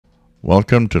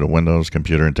Welcome to the Windows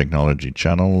Computer and Technology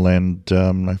channel, and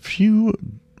a few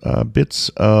bits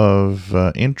of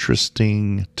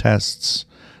interesting tests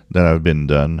that have been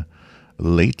done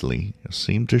lately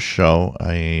seem to show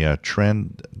a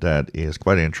trend that is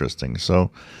quite interesting. So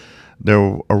there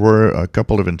were a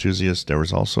couple of enthusiasts. There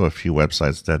was also a few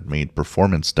websites that made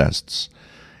performance tests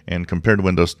and compared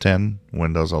Windows 10,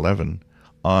 Windows 11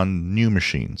 on new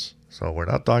machines. So we're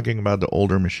not talking about the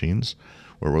older machines.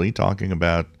 We're really talking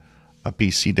about a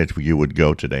PC that you would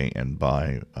go today and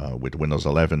buy with Windows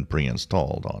 11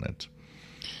 pre-installed on it.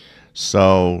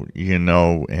 So, you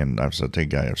know, and I've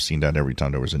seen that every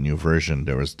time there was a new version,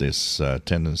 there was this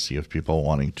tendency of people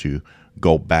wanting to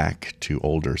go back to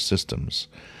older systems.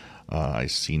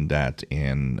 I've seen that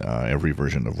in every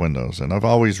version of Windows, and I've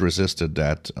always resisted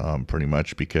that pretty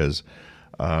much because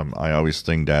I always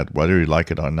think that whether you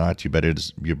like it or not,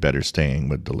 you're better staying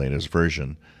with the latest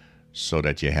version, so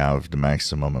that you have the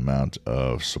maximum amount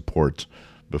of support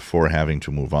before having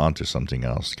to move on to something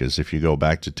else. Because if you go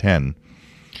back to 10,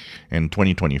 in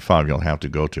 2025, you'll have to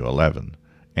go to 11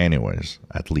 anyways,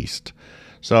 at least.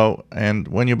 So, and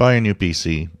when you buy a new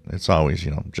PC, it's always,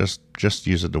 just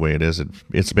use it the way it is.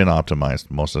 It's been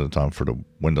optimized most of the time for the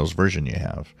Windows version you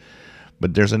have.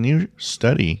 But there's a new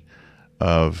study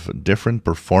of different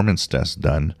performance tests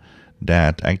done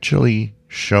that actually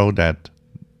show that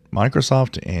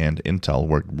Microsoft and Intel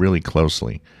worked really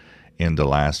closely in the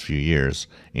last few years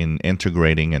in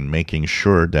integrating and making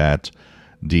sure that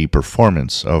the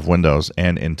performance of Windows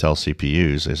and Intel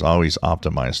CPUs is always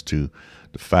optimized to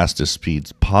the fastest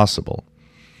speeds possible.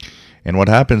 And what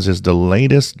happens is the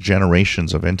latest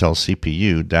generations of Intel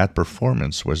CPU, that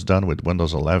performance was done with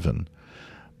Windows 11,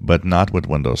 but not with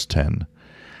Windows 10.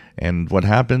 And what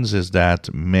happens is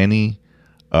that many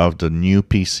of the new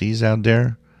PCs out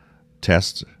there,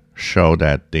 tests show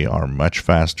that they are much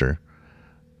faster,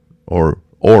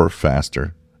 or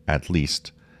faster at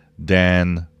least,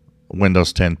 than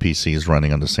Windows 10 PCs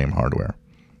running on the same hardware.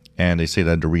 And they say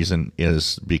that the reason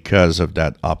is because of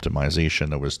that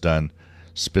optimization that was done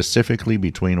specifically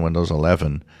between Windows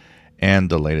 11 and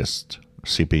the latest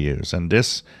CPUs.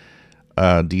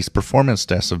 And these performance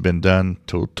tests have been done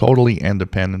totally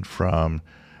independent from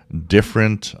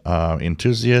different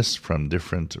enthusiasts, from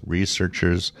different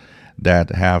researchers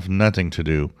that have nothing to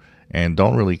do and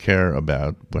don't really care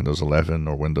about Windows 11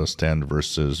 or Windows 10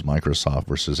 versus Microsoft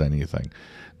versus anything.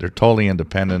 They're totally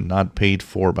independent, not paid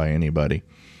for by anybody.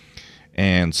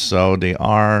 And so they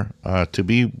are to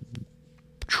be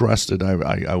trusted,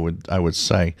 I would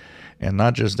say. And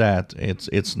not just that,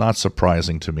 it's not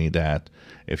surprising to me that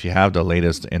if you have the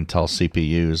latest Intel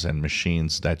CPUs and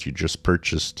machines that you just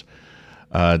purchased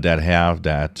that have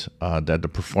that the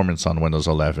performance on Windows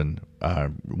 11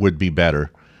 would be better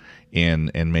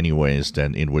in many ways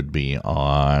than it would be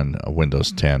on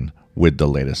Windows 10 with the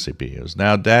latest CPUs.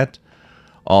 Now that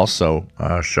also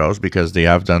shows because they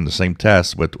have done the same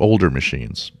tests with older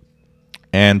machines,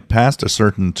 and past a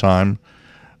certain time,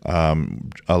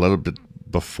 a little bit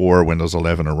before Windows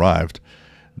 11 arrived,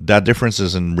 that difference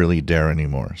isn't really there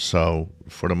anymore. So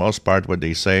for the most part, what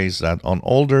they say is that on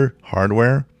older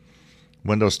hardware,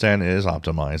 Windows 10 is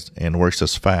optimized and works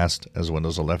as fast as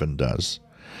Windows 11 does.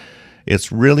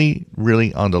 It's really,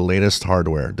 really on the latest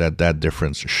hardware that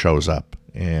difference shows up.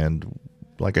 And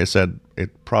like I said,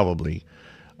 it probably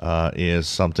is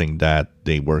something that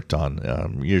they worked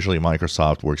on. Usually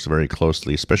Microsoft works very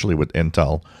closely, especially with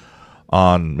Intel,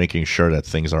 on making sure that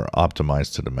things are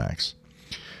optimized to the max.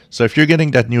 So if you're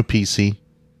getting that new PC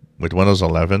with Windows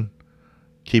 11,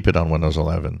 keep it on Windows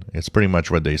 11. It's pretty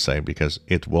much what they say because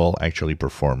it will actually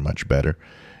perform much better.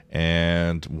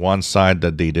 And one side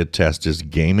that they did test is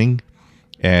gaming,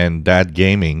 and that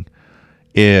gaming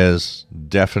is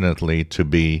definitely to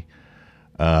be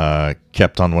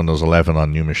kept on Windows 11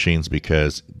 on new machines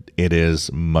because it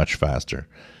is much faster.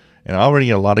 And already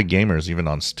a lot of gamers, even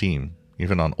on Steam,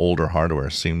 even on older hardware,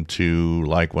 seem to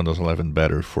like Windows 11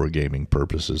 better for gaming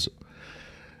purposes.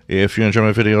 If you enjoy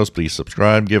my videos, please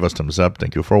subscribe, give us thumbs up.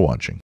 Thank you for watching.